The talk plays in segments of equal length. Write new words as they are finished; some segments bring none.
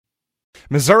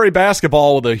Missouri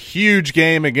basketball with a huge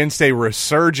game against a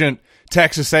resurgent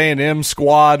Texas A&M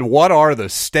squad. What are the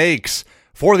stakes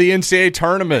for the NCAA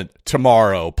tournament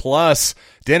tomorrow? Plus,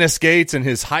 Dennis Gates and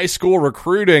his high school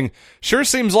recruiting sure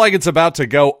seems like it's about to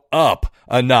go up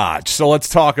a notch. So let's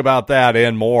talk about that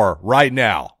and more right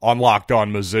now on Locked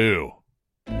On Mizzou.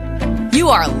 You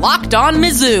are Locked On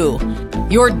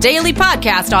Mizzou, your daily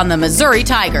podcast on the Missouri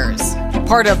Tigers,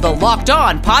 part of the Locked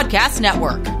On Podcast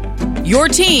Network. Your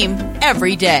team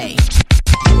every day.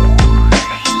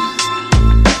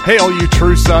 Hey, all you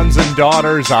true sons and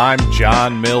daughters, I'm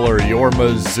John Miller, your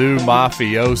Mizzou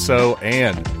mafioso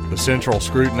and the central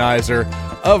scrutinizer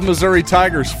of Missouri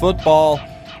Tigers football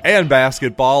and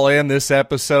basketball. And this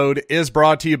episode is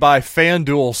brought to you by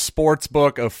FanDuel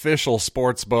Sportsbook, official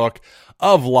sportsbook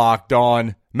of Locked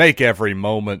On. Make every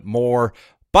moment more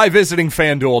by visiting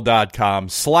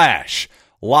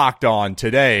FanDuel.com/LockedOn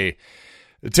today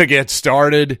to get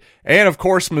started. And of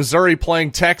course, Missouri playing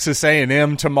Texas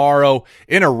A&M tomorrow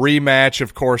in a rematch.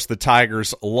 Of course, the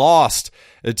Tigers lost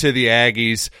to the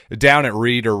Aggies down at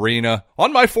Reed Arena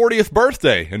on my 40th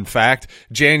birthday. In fact,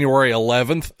 January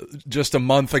 11th, just a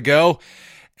month ago.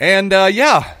 And that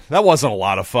wasn't a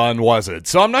lot of fun, was it?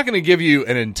 So I'm not going to give you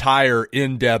an entire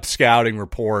in-depth scouting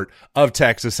report of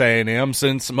Texas A&M,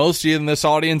 since most of you in this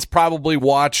audience probably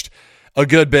watched a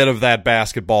good bit of that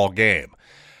basketball game.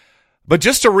 But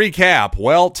just to recap,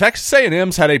 well, Texas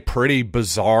A&M's had a pretty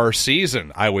bizarre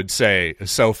season, I would say,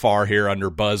 so far here under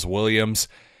Buzz Williams.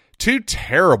 2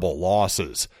 terrible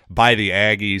losses by the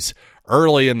Aggies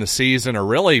early in the season, or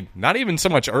really not even so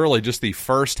much early, just the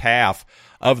first half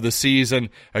of the season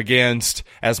against,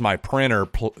 as my printer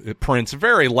prints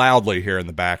very loudly here in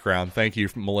the background. Thank you,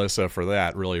 Melissa, for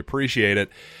that. Really appreciate it.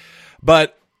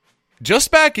 But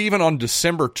just back even on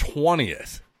December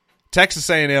 20th, Texas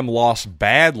A&M lost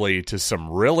badly to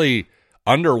some really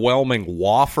underwhelming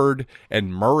Wofford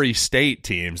and Murray State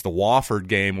teams. The Wofford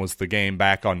game was the game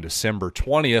back on December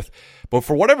 20th. But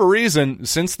for whatever reason,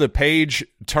 since the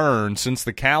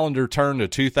calendar turned to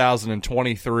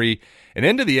 2023 and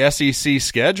into the SEC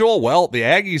schedule, well, the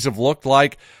Aggies have looked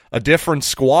like a different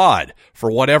squad for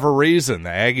whatever reason. The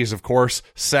Aggies, of course,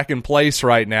 second place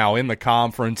right now in the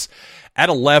conference at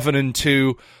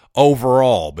 11-2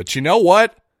 overall. But you know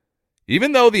what?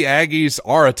 Even though the Aggies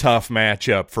are a tough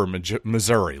matchup for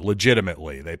Missouri,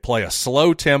 legitimately, they play a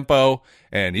slow tempo,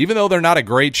 and even though they're not a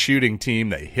great shooting team,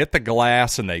 they hit the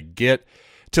glass and they get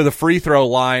to the free throw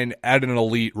line at an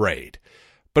elite rate.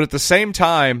 But at the same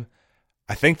time,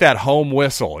 I think that home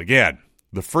whistle, again,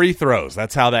 the free throws,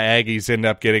 that's how the Aggies end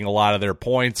up getting a lot of their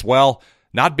points. Well,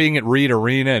 not being at Reed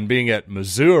Arena and being at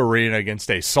Mizzou Arena against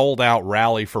a sold-out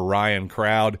Rally for Ryan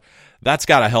crowd, that's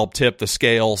got to help tip the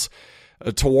scales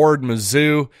toward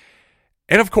Mizzou.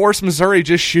 And of course, Missouri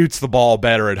just shoots the ball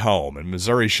better at home, and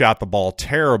Missouri shot the ball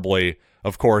terribly,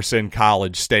 of course, in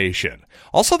College Station.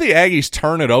 Also, the Aggies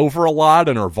turn it over a lot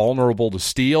and are vulnerable to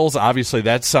steals. Obviously,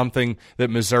 that's something that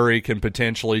Missouri can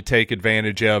potentially take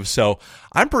advantage of. So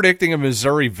I'm predicting a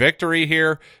Missouri victory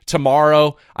here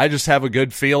tomorrow. I just have a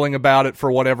good feeling about it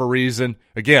for whatever reason.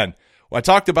 Again, I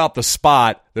talked about the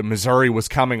spot that Missouri was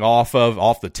coming off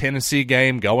the Tennessee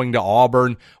game, going to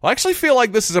Auburn. Well, I actually feel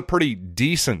like this is a pretty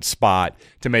decent spot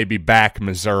to maybe back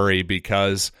Missouri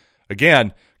because,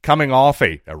 again, coming off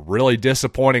a really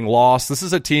disappointing loss, this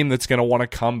is a team that's going to want to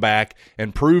come back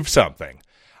and prove something.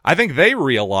 I think they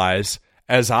realize,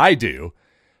 as I do,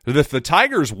 that if the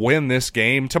Tigers win this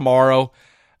game tomorrow,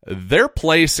 their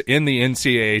place in the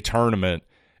NCAA tournament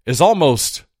is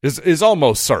almost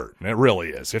certain. It really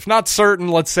is. If not certain,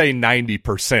 let's say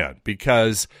 90%,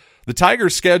 because the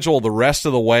Tigers schedule the rest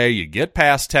of the way. You get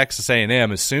past Texas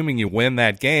A&M, assuming you win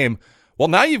that game. Well,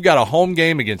 now you've got a home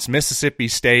game against Mississippi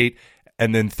State,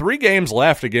 and then 3 games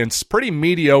left against pretty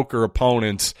mediocre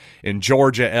opponents in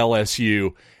Georgia,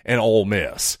 LSU, and Ole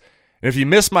Miss. And if you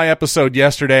missed my episode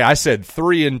yesterday, I said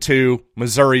 3-2,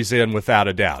 Missouri's in without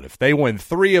a doubt. If they win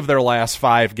 3 of their last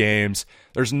 5 games,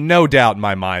 there's no doubt in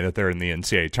my mind that they're in the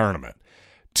NCAA tournament.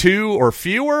 2 or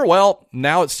fewer, well,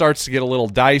 now it starts to get a little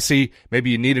dicey.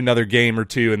 Maybe you need another game or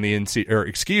 2 in the in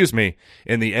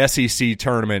the SEC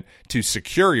tournament to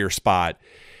secure your spot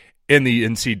in the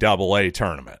NCAA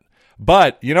tournament.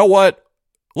 But you know what?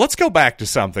 Let's go back to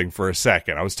something for a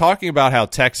second. I was talking about how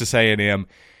Texas A&M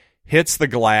hits the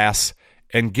glass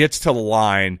and gets to the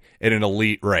line at an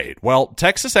elite rate. Well,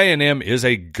 Texas A&M is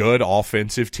a good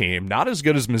offensive team. Not as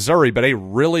good as Missouri, but a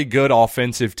really good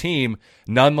offensive team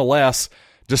nonetheless,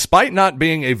 despite not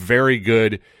being a very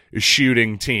good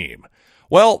shooting team.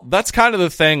 Well, that's kind of the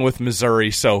thing with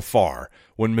Missouri so far.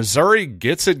 When Missouri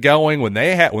gets it going, when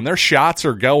their shots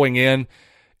are going in,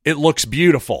 it looks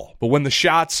beautiful. But when the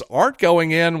shots aren't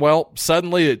going in, well,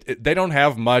 suddenly they don't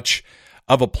have much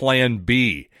of a plan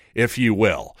B, if you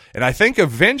will. And I think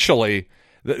eventually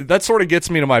that sort of gets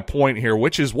me to my point here,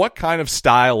 which is what kind of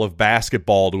style of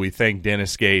basketball do we think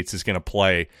Dennis Gates is going to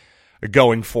play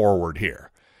going forward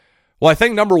here? Well, I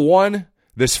think number one,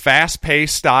 this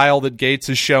fast-paced style that Gates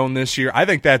has shown this year, I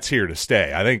think that's here to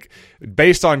stay. I think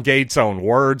based on Gates' own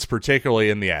words, particularly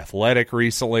in The Athletic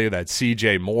recently, that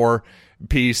C.J. Moore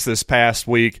piece this past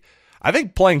week, I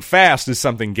think playing fast is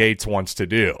something Gates wants to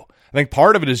do. I think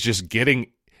part of it is just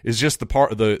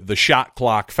the shot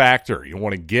clock factor. You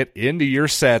want to get into your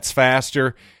sets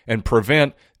faster and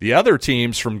prevent the other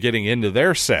teams from getting into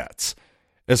their sets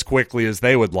as quickly as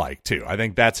they would like to. I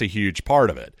think that's a huge part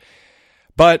of it.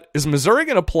 But is Missouri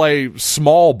going to play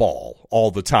small ball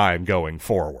all the time going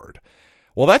forward?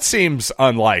 Well, that seems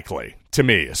unlikely to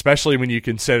me, especially when you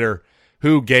consider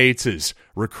who Gates is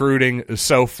recruiting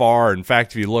so far. In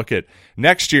fact, if you look at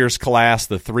next year's class,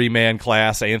 the three-man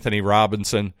class, Anthony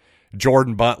Robinson,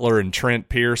 Jordan Butler, and Trent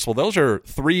Pierce, well, those are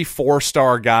 3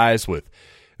 4-star guys with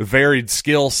varied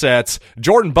skill sets.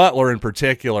 Jordan Butler in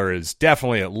particular is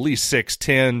definitely at least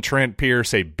 6'10". Trent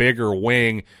Pierce, a bigger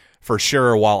wing for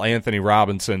sure, while Anthony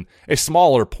Robinson, a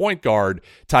smaller point guard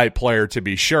type player to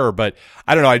be sure. But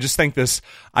I don't know, I just think this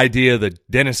idea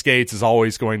that Dennis Gates is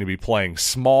always going to be playing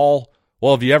small.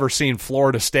 Well, have you ever seen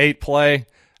Florida State play?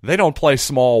 They don't play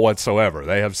small whatsoever.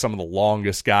 They have some of the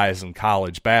longest guys in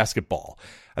college basketball.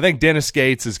 I think Dennis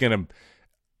Gates is going to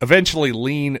eventually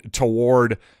lean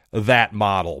toward that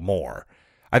model more.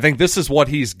 I think this is what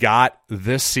he's got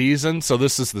this season, so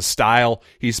this is the style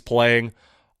he's playing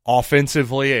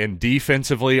offensively and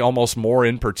defensively, almost more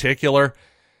in particular.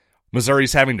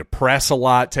 Missouri's having to press a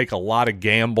lot, take a lot of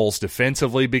gambles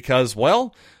defensively because,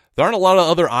 well, there aren't a lot of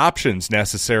other options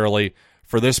necessarily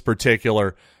for this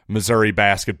particular Missouri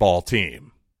basketball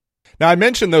team. Now, I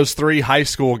mentioned those 3 high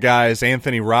school guys,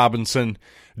 Anthony Robinson,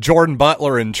 Jordan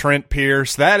Butler, and Trent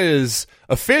Pierce. That is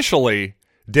officially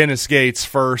Dennis Gates'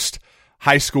 first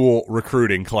high school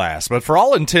recruiting class. But for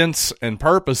all intents and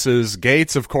purposes,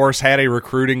 Gates, of course, had a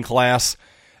recruiting class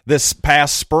this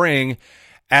past spring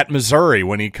at Missouri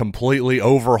when he completely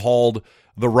overhauled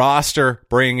the roster,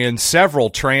 bringing in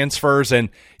several transfers. And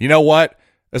you know what?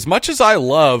 As much as I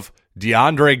love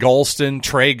DeAndre Golston,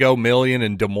 Trey Gomillion,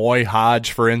 and Demoy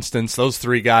Hodge, for instance, those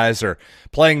 3 guys are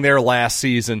playing their last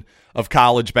season of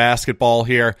college basketball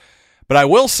here. But I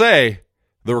will say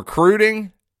the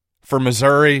recruiting for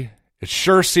Missouri, it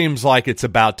sure seems like it's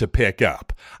about to pick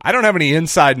up. I don't have any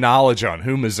inside knowledge on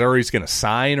who Missouri's going to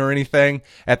sign or anything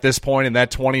at this point in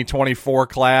that 2024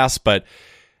 class, but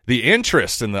the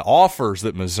interest and the offers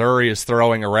that Missouri is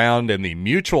throwing around and the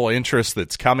mutual interest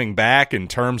that's coming back in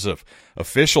terms of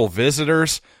official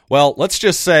visitors, well, let's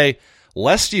just say,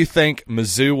 lest you think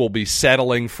Mizzou will be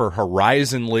settling for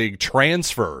Horizon League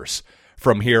transfers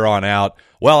from here on out,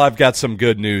 well, I've got some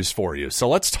good news for you. So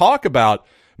let's talk about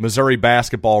Missouri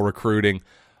basketball recruiting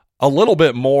a little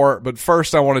bit more, but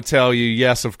first I want to tell you,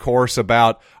 yes, of course,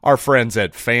 about our friends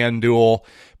at FanDuel,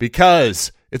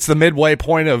 because it's the midway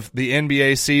point of the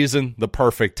NBA season, the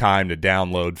perfect time to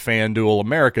download FanDuel,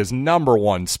 America's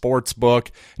 #1 sports book.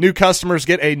 New customers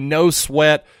get a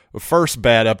no-sweat first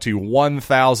bet up to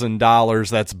 $1,000.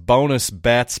 That's bonus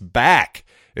bets back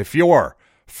if your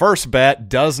first bet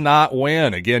does not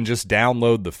win. Again, just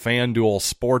download the FanDuel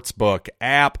Sportsbook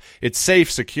app. It's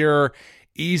safe, secure,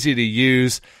 easy to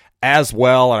use as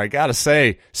well. And I got to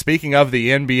say, speaking of the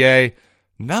NBA,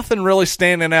 nothing really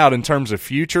standing out in terms of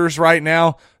futures right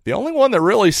now. The only one that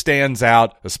really stands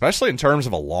out, especially in terms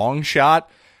of a long shot,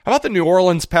 how about the New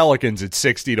Orleans Pelicans at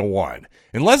 60-1?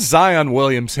 Unless Zion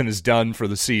Williamson is done for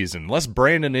the season, unless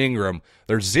Brandon Ingram,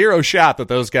 there's zero shot that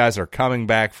those guys are coming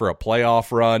back for a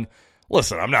playoff run.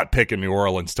 Listen, I'm not picking New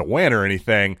Orleans to win or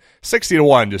anything.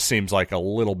 60-1 just seems like a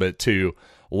little bit too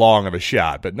long of a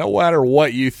shot. But no matter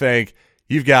what you think,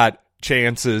 you've got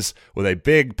chances with a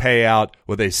big payout,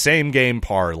 with a same-game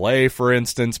parlay, for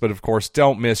instance. But, of course,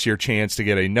 don't miss your chance to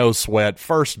get a no-sweat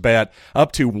first bet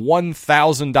up to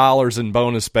 $1,000 in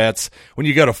bonus bets when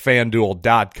you go to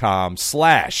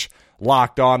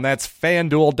FanDuel.com/LockedOn. That's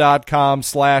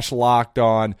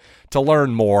FanDuel.com/LockedOn to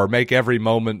learn more. Make every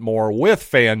moment more with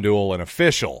FanDuel, an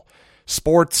official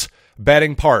sports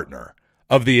betting partner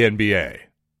of the NBA.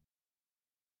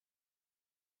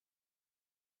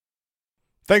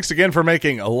 Thanks again for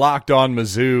making Locked On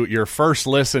Mizzou your first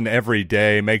listen every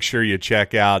day. Make sure you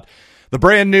check out the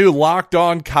brand new Locked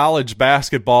On College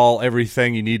Basketball,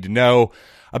 everything you need to know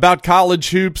about college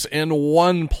hoops in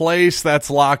one place. That's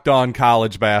Locked On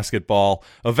College Basketball,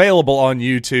 available on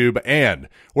YouTube and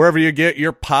wherever you get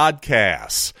your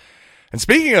podcasts. And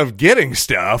speaking of getting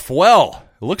stuff, well,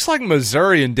 it looks like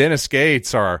Missouri and Dennis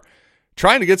Gates are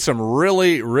trying to get some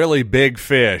really, really big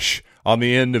fish on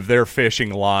the end of their fishing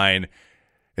line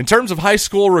in terms of high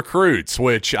school recruits,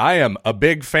 which I am a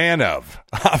big fan of,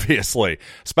 obviously,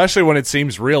 especially when it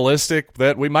seems realistic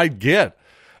that we might get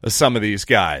some of these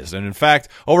guys. And in fact,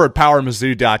 over at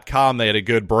PowerMizzou.com, they had a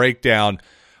good breakdown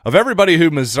of everybody who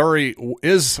Missouri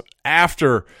is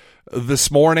after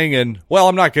this morning. And, well,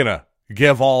 I'm not going to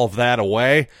give all of that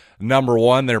away. Number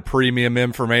one, their premium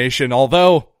information,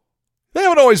 although they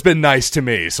haven't always been nice to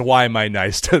me, so why am I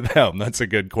nice to them? That's a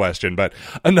good question, but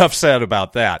enough said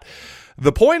about that.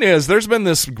 The point is, there's been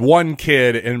this one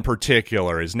kid in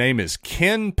particular. His name is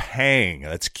Ken Pang.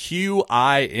 That's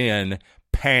Qin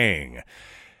Pang.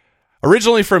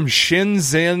 Originally from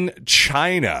Shenzhen,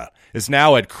 China, is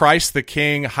now at Christ the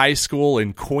King High School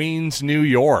in Queens, New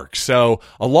York. So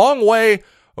a long way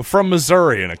from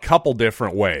Missouri in a couple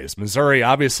different ways. Missouri,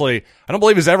 obviously, I don't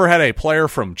believe has ever had a player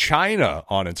from China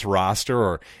on its roster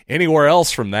or anywhere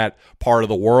else from that part of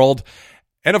the world.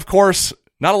 And of course,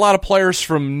 not a lot of players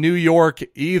from New York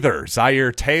either.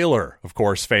 Zaire Taylor, of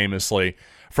course, famously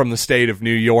from the state of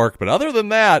New York. But other than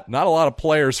that, not a lot of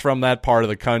players from that part of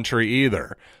the country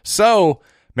either. So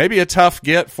maybe a tough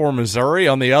get for Missouri.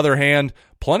 On the other hand,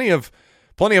 plenty of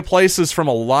places from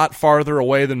a lot farther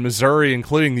away than Missouri,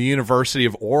 including the University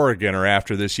of Oregon, are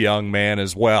after this young man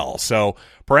as well. So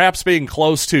perhaps being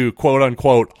close to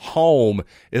quote-unquote home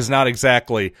is not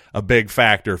exactly a big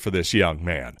factor for this young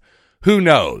man. Who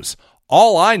knows?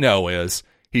 All I know is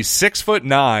he's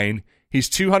 6'9", he's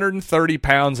 230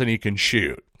 pounds, and he can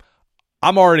shoot.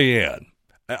 I'm already in.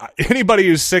 Anybody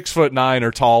who's 6'9"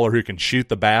 or taller who can shoot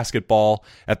the basketball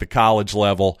at the college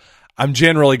level, I'm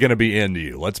generally going to be into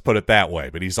you. Let's put it that way.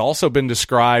 But he's also been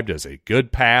described as a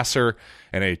good passer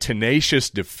and a tenacious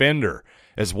defender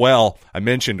as well. I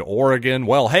mentioned Oregon.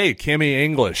 Well, hey, Kimmy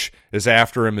English is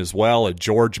after him as well at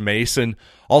George Mason.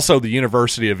 Also the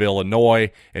University of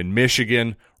Illinois and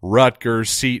Michigan,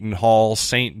 Rutgers, Seton Hall,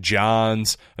 St.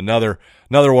 John's, another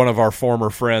one of our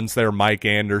former friends there, Mike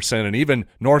Anderson, and even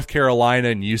North Carolina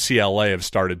and UCLA have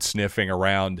started sniffing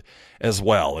around as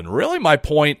well. And really my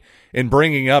point in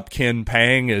bringing up Ken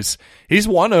Pang is he's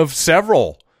one of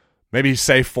several, maybe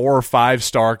say 4 or 5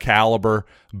 star caliber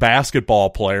basketball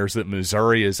players that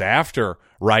Missouri is after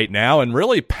right now. And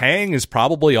really Pang is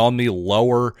probably on the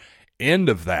lower end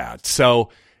of that. So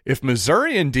if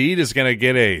Missouri indeed is going to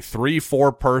get a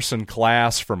 3-4 person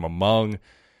class from among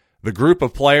the group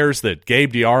of players that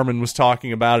Gabe DeArmond was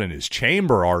talking about in his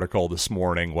Chamber article this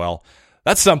morning, well,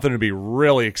 that's something to be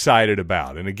really excited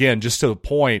about. And again, just to the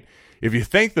point, if you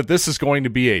think that this is going to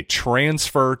be a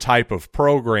transfer type of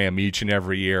program each and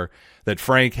every year that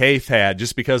Frank Haith had,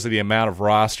 just because of the amount of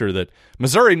roster that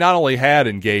Missouri not only had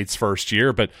in Gates' first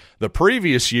year, but the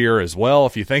previous year as well,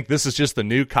 if you think this is just the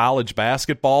new college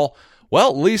basketball, well,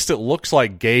 at least it looks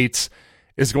like Gates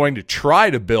is going to try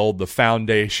to build the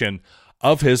foundation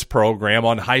of his program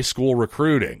on high school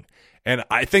recruiting. And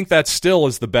I think that still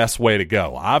is the best way to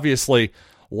go. Obviously,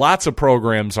 lots of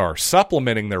programs are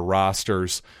supplementing their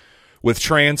rosters with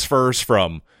transfers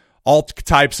from all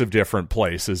types of different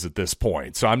places at this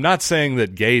point. So I'm not saying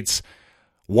that Gates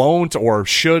won't or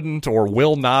shouldn't or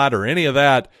will not or any of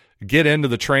that get into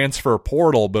the transfer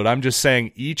portal, but I'm just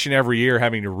saying each and every year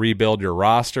having to rebuild your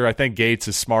roster, I think Gates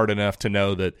is smart enough to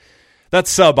know that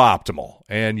that's suboptimal.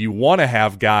 And you want to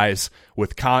have guys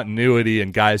with continuity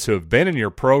and guys who have been in your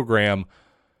program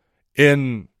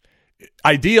in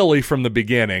ideally from the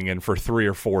beginning and for 3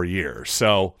 or 4 years.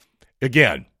 So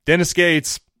again, Dennis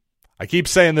Gates, I keep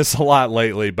saying this a lot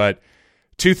lately, but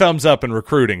 2 thumbs up in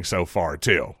recruiting so far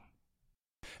too.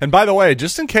 And by the way,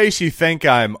 just in case you think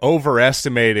I'm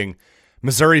overestimating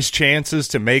Missouri's chances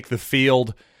to make the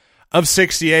field of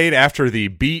 68 after the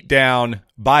beatdown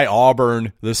by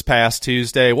Auburn this past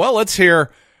Tuesday, well, let's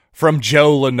hear from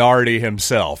Joe Lunardi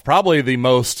himself, probably the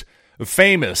most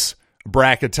famous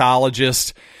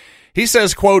bracketologist. He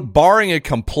says, quote, barring a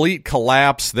complete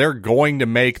collapse, they're going to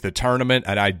make the tournament,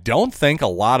 and I don't think a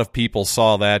lot of people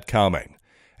saw that coming.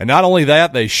 And not only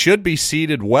that, they should be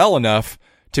seeded well enough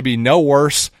to be no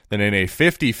worse than in a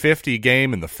 50-50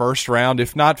 game in the first round,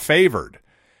 if not favored.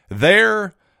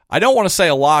 They're, I don't want to say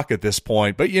a lock at this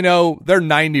point, but they're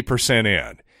 90%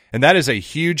 in. And that is a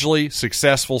hugely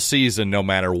successful season no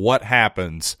matter what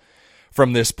happens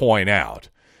from this point out.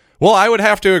 Well, I would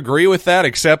have to agree with that,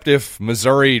 except if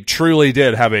Missouri truly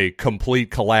did have a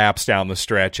complete collapse down the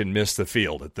stretch and missed the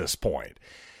field at this point.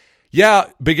 Yeah,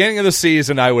 beginning of the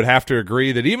season, I would have to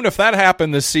agree that even if that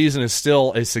happened, this season is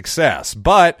still a success.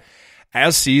 But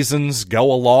as seasons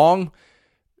go along,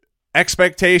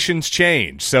 expectations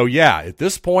change. So yeah, at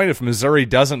this point, if Missouri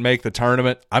doesn't make the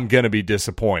tournament, I'm going to be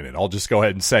disappointed. I'll just go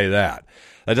ahead and say that.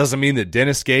 That doesn't mean that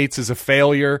Dennis Gates is a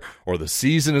failure or the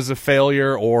season is a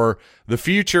failure or the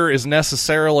future is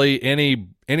necessarily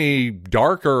any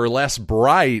darker or less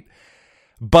bright.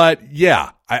 But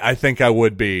yeah, I think I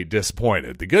would be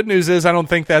disappointed. The good news is I don't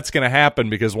think that's going to happen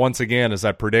because once again, as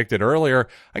I predicted earlier,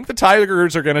 I think the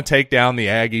Tigers are going to take down the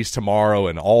Aggies tomorrow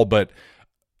and all but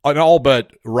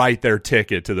write their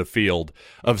ticket to the field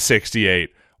of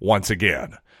 68 once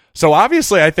again. So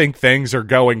obviously I think things are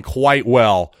going quite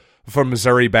well for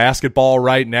Missouri basketball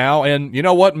right now. And you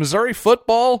know what? Missouri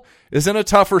football is in a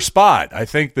tougher spot. I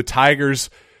think the Tigers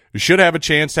should have a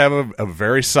chance to have a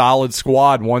very solid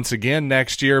squad once again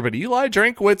next year. But Eli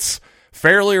Drinkwitz,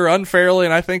 fairly or unfairly,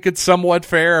 and I think it's somewhat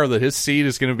fair that his seat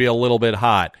is going to be a little bit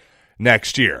hot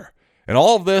next year. And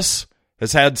all of this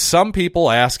has had some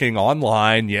people asking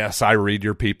online, yes, I read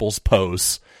your people's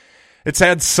posts. It's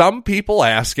had some people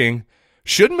asking,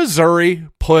 should Missouri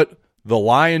put the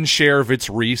lion's share of its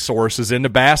resources into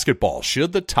basketball?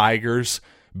 Should the Tigers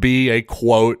be a,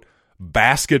 quote,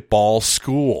 basketball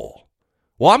school?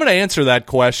 Well, I'm going to answer that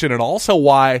question and also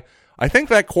why I think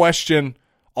that question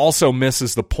also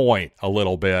misses the point a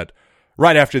little bit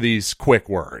right after these quick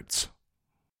words.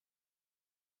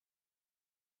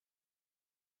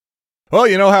 Well,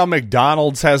 you know how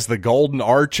McDonald's has the golden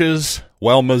arches?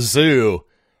 Well, Mizzou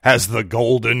has the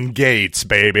golden gates,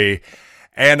 baby.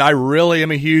 And I really am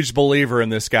a huge believer in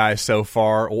this guy so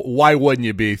far. Why wouldn't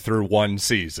you be through one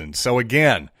season? So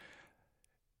again,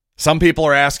 some people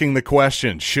are asking the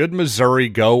question, should Missouri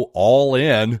go all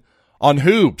in on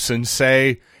hoops and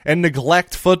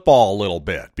neglect football a little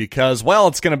bit? Because, well,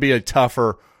 it's going to be a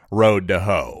tougher road to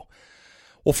hoe.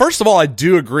 Well, first of all, I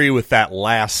do agree with that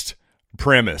last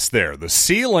premise there. The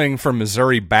ceiling for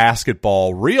Missouri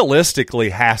basketball realistically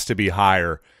has to be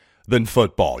higher than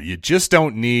football. You just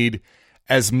don't need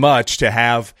as much to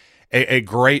have a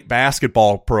great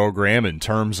basketball program in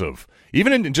terms of,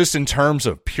 even in terms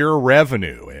of pure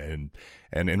revenue and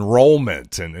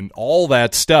enrollment and all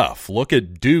that stuff. Look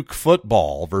at Duke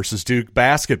football versus Duke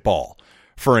basketball,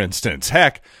 for instance.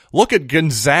 Heck, look at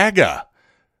Gonzaga.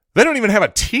 They don't even have a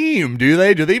team, do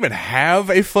they? Do they even have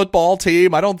a football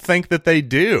team? I don't think that they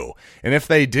do. And if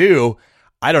they do,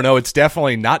 I don't know. It's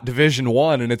definitely not Division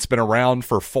I, and it's been around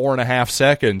for 4.5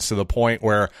 seconds to the point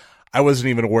where I wasn't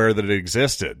even aware that it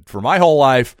existed. For my whole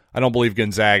life, I don't believe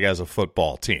Gonzaga has a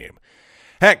football team.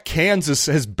 Heck, Kansas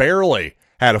has barely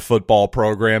had a football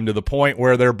program to the point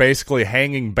where they're basically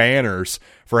hanging banners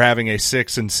for having a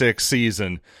 6-6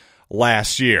 season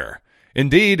last year.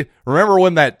 Indeed, remember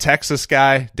when that Texas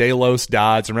guy, Delos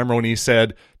Dodds, remember when he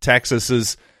said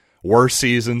Texas's worst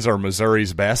seasons are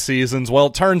Missouri's best seasons? Well,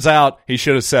 it turns out he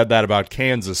should have said that about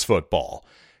Kansas football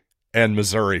and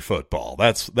Missouri football.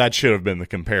 That should have been the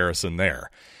comparison there.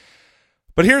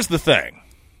 But here's the thing.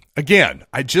 Again,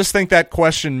 I just think that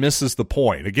question misses the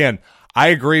point. Again, I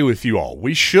agree with you all.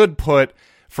 We should put,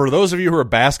 for those of you who are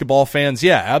basketball fans,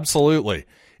 yeah, absolutely.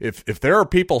 If there are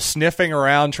people sniffing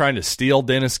around trying to steal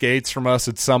Dennis Gates from us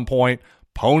at some point,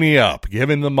 pony up, give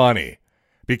him the money,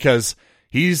 because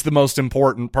he's the most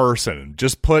important person.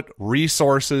 Just put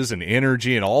resources and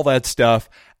energy and all that stuff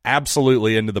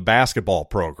absolutely into the basketball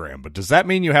program. But does that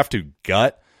mean you have to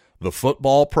gut the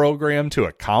football program to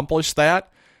accomplish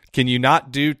that? Can you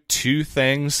not do two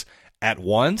things at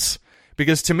once?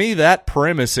 Because to me, that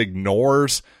premise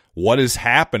ignores what is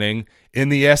happening in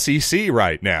the SEC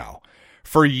right now.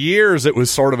 For years, it was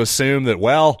sort of assumed that,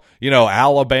 well,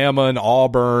 Alabama and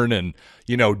Auburn and,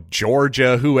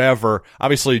 Georgia, whoever.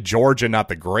 Obviously, Georgia, not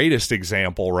the greatest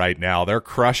example right now. They're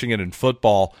crushing it in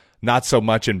football, not so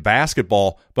much in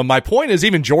basketball. But my point is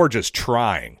even Georgia's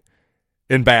trying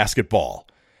in basketball.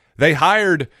 They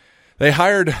hired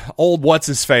old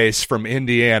what's-his-face from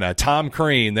Indiana, Tom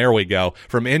Crean, there we go,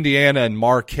 from Indiana and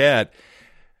Marquette.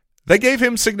 They gave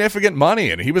him significant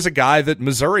money, and he was a guy that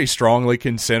Missouri strongly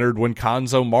considered when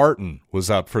Konzo Martin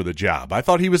was up for the job. I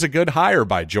thought he was a good hire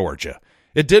by Georgia.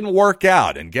 It didn't work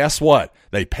out, and guess what?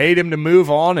 They paid him to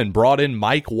move on and brought in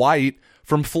Mike White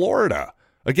from Florida.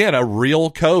 Again, a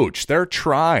real coach. They're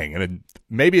trying, and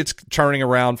maybe it's turning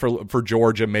around for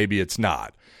Georgia, maybe it's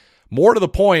not. More to the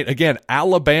point, again,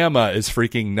 Alabama is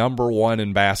freaking number one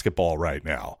in basketball right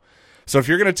now. So if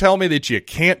you're going to tell me that you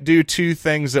can't do two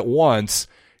things at once,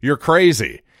 you're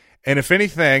crazy. And if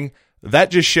anything,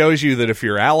 that just shows you that if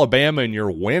you're Alabama and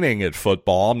you're winning at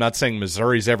football, I'm not saying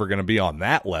Missouri's ever going to be on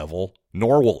that level,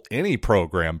 nor will any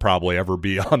program probably ever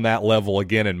be on that level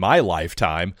again in my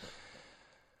lifetime.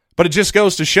 But it just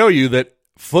goes to show you that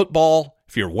football,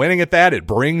 if you're winning at that, it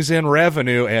brings in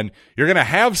revenue, and you're going to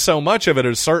have so much of it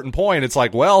at a certain point. It's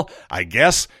like, well, I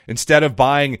guess instead of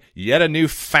buying yet a new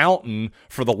fountain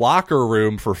for the locker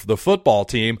room for the football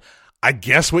team, I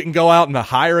guess we can go out and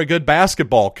hire a good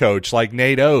basketball coach like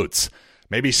Nate Oates.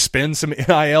 Maybe spend some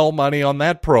NIL money on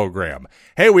that program.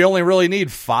 Hey, we only really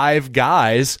need 5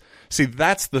 guys. See,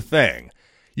 that's the thing.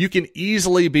 You can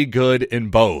easily be good in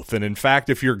both. And in fact,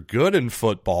 if you're good in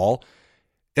football,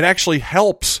 it actually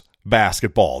helps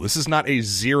basketball. This is not a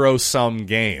zero-sum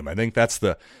game. I think that's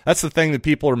the thing that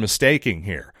people are mistaking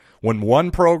here. When one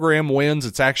program wins,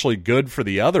 it's actually good for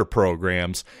the other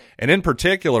programs. And in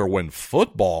particular, when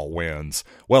football wins,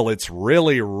 well, it's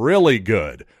really, really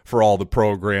good for all the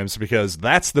programs because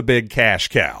that's the big cash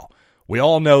cow. We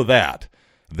all know that.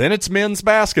 Then it's men's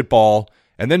basketball,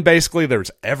 and then basically there's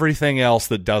everything else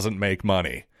that doesn't make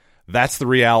money. That's the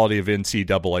reality of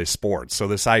NCAA sports. So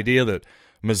this idea that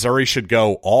Missouri should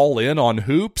go all in on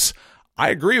hoops, I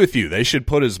agree with you. They should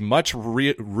put as much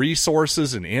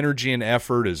resources and energy and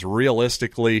effort as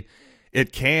realistically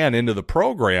it can into the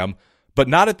program, but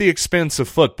not at the expense of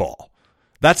football.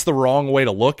 That's the wrong way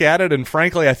to look at it, and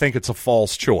frankly, I think it's a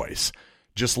false choice.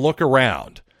 Just look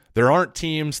around. There aren't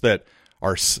teams that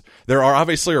there are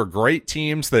obviously great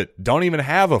teams that don't even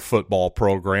have a football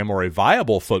program or a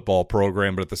viable football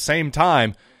program, but at the same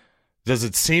time, does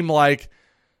it seem like,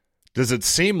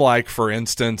 for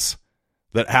instance,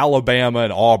 that Alabama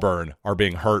and Auburn are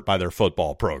being hurt by their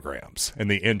football programs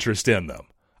and the interest in them?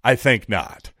 I think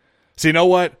not. So you know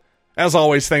what? As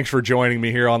always, thanks for joining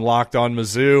me here on Locked On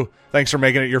Mizzou. Thanks for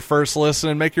making it your first listen,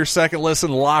 and make your second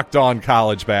listen Locked On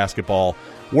College Basketball,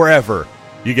 wherever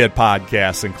you get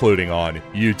podcasts, including on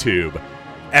YouTube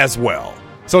as well.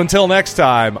 So until next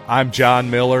time, I'm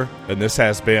John Miller, and this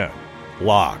has been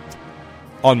Locked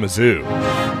on Mizzou.